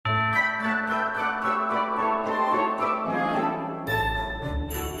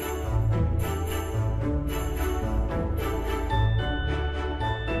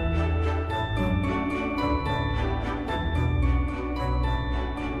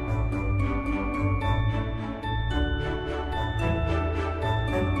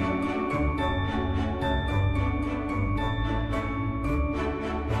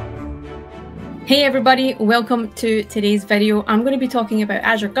Hey everybody, welcome to today's video. I'm going to be talking about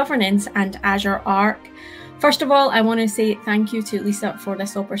Azure Governance and Azure Arc. First of all, I want to say thank you to Lisa for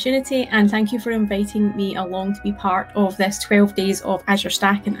this opportunity and thank you for inviting me along to be part of this 12 days of Azure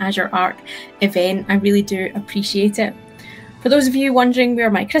Stack and Azure Arc event. I really do appreciate it. For those of you wondering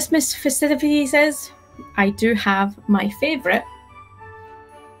where my Christmas festivities is, I do have my favourite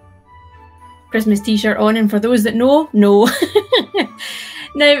Christmas t-shirt on, and for those that know, no.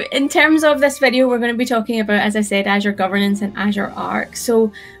 Now, in terms of this video, we're going to be talking about, as I said, Azure Governance and Azure Arc. So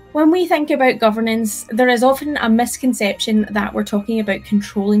when we think about governance, there is often a misconception that we're talking about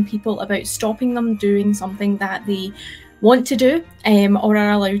controlling people, about stopping them doing something that they want to do or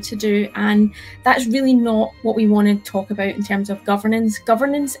are allowed to do. And that's really not what we want to talk about in terms of governance.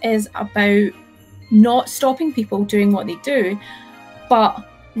 Governance is about not stopping people doing what they do, but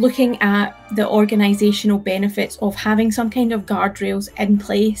looking at the organisational benefits of having some kind of guardrails in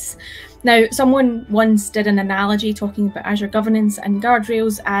place. Now, someone once did an analogy talking about Azure Governance and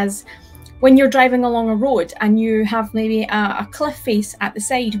guardrails as when you're driving along a road and you have maybe a cliff face at the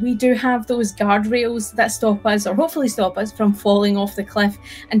side. We do have those guardrails that stop us, or hopefully stop us, from falling off the cliff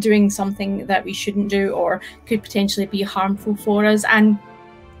and doing something that we shouldn't do or could potentially be harmful for us. And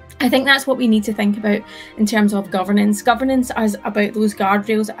I think that's what we need to think about in terms of governance. Governance is about those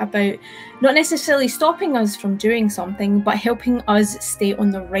guardrails, about not necessarily stopping us from doing something, but helping us stay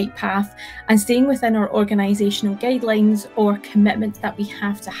on the right path and staying within our organisational guidelines or commitments that we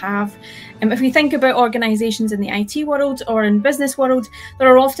have to have. If we think about organisations in the IT world or in business world,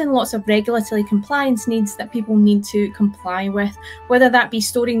 there are often lots of regulatory compliance needs that people need to comply with, whether that be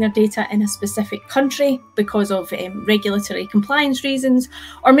storing their data in a specific country because of regulatory compliance reasons,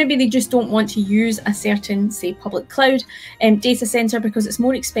 or maybe they just don't want to use a certain, say, public cloud data center because it's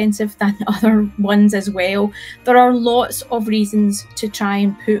more expensive than other ones as well. There are lots of reasons to try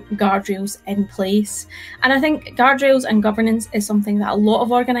and put guardrails in place. And I think guardrails and governance is something that a lot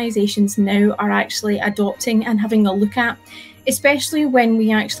of organizations now are actually adopting and having a look at, especially when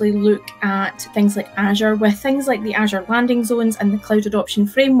we actually look at things like Azure, with things like the Azure landing zones and the cloud adoption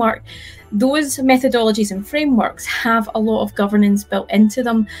framework. Those methodologies and frameworks have a lot of governance built into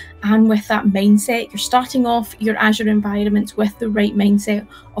them, and with that mindset, you're starting off your Azure environments with the right mindset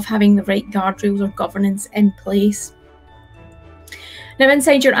of having the right guardrails or governance in place. Now,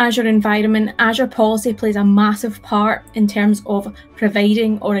 inside your Azure environment, Azure policy plays a massive part in terms of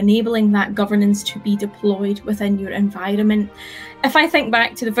providing or enabling that governance to be deployed within your environment. If I think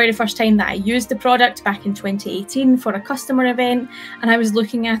back to the very first time that I used the product back in 2018 for a customer event, and I was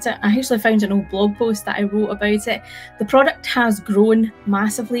looking at it, I actually found an old blog post that I wrote about it. The product has grown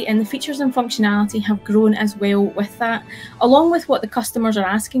massively, and the features and functionality have grown as well with that, along with what the customers are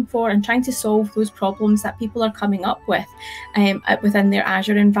asking for and trying to solve those problems that people are coming up with within their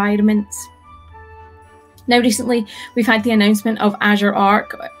Azure environments. Now, recently, we've had the announcement of Azure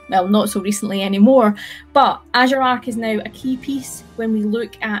Arc. Well, not so recently anymore, but Azure Arc is now a key piece when we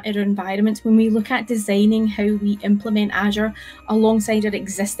look at our environments, when we look at designing how we implement Azure alongside our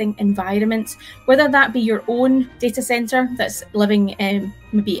existing environments, whether that be your own data center that's living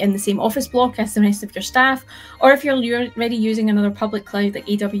maybe in the same office block as the rest of your staff, or if you're already using another public cloud like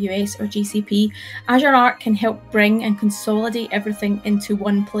AWS or GCP, Azure Arc can help bring and consolidate everything into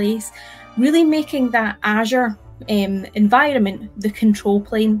one place, really making that Azure environment the control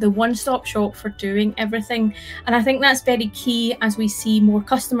plane, the one-stop shop for doing everything. And I think that's very key as we see more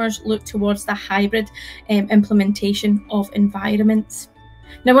customers look towards the hybrid implementation of environments.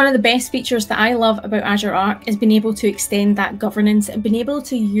 Now, one of the best features that I love about Azure Arc is being able to extend that governance and being able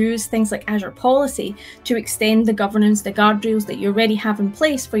to use things like Azure Policy to extend the governance, the guardrails that you already have in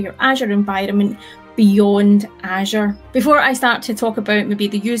place for your Azure environment beyond Azure. Before I start to talk about maybe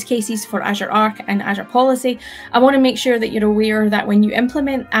the use cases for Azure Arc and Azure Policy, I want to make sure that you're aware that when you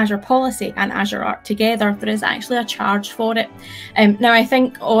implement Azure Policy and Azure Arc together, there is actually a charge for it. Now, I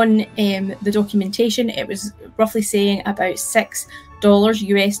think on the documentation, it was roughly saying about $6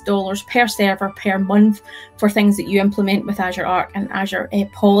 US per server per month for things that you implement with Azure Arc and Azure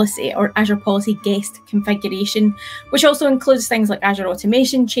Policy or Azure Policy guest configuration, which also includes things like Azure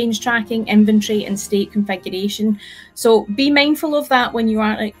Automation, change tracking, inventory, and state configuration. So be mindful of that when you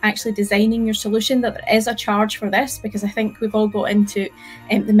are actually designing your solution, that there is a charge for this, because I think we've all got into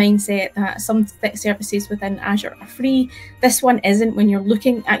the mindset that some services within Azure are free. This one isn't. When you're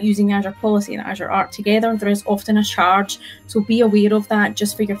looking at using Azure Policy and Azure Arc together, there is often a charge. So be aware of that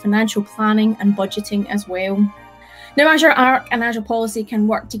just for your financial planning and budgeting as well. Now, Azure Arc and Azure Policy can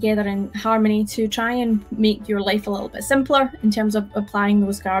work together in harmony to try and make your life a little bit simpler in terms of applying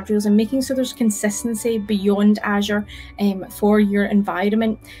those guardrails and making so there's consistency beyond Azure for your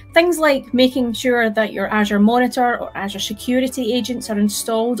environment. Things like making sure that your Azure Monitor or Azure Security agents are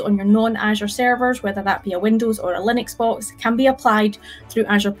installed on your non-Azure servers, whether that be a Windows or a Linux box, can be applied through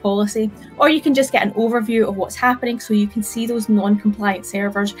Azure Policy. Or you can just get an overview of what's happening so you can see those non-compliant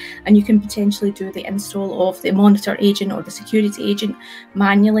servers, and you can potentially do the install of the Monitor agent or the security agent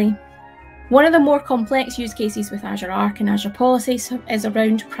manually. One of the more complex use cases with Azure Arc and Azure Policy is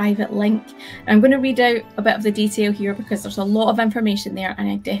around private link. I'm going to read out a bit of the detail here because there's a lot of information there and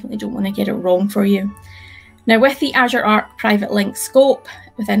I definitely don't want to get it wrong for you. Now, with the Azure Arc private link scope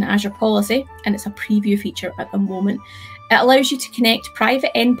within Azure Policy, and it's a preview feature at the moment, it allows you to connect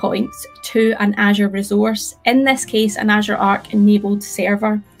private endpoints to an Azure resource, in this case an Azure Arc enabled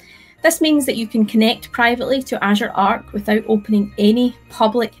server. This means that you can connect privately to Azure Arc without opening any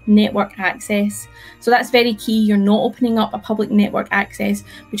public network access. So that's very key. You're not opening up a public network access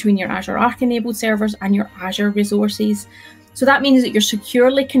between your Azure Arc enabled servers and your Azure resources. So that means that you're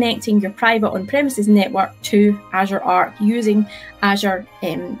securely connecting your private on-premises network to Azure Arc using Azure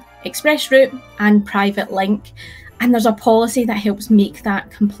Express Route and Private Link. And there's a policy that helps make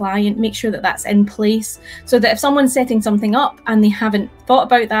that compliant, make sure that that's in place, so that if someone's setting something up and they haven't thought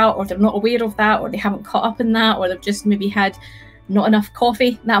about that, or they're not aware of that, or they haven't caught up in that, or they've just maybe had not enough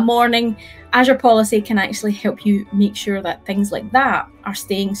coffee that morning, Azure Policy can actually help you make sure that things like that are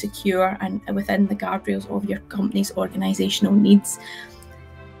staying secure and within the guardrails of your company's organizational needs.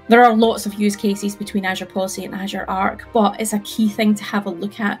 There are lots of use cases between Azure Policy and Azure Arc, but it's a key thing to have a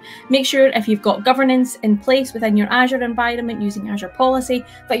look at. Make sure if you've got governance in place within your Azure environment using Azure Policy,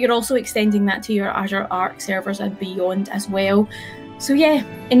 that you're also extending that to your Azure Arc servers and beyond as well. So yeah,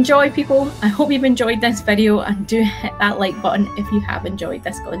 enjoy people. I hope you've enjoyed this video, and do hit that like button if you have enjoyed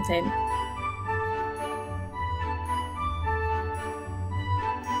this content.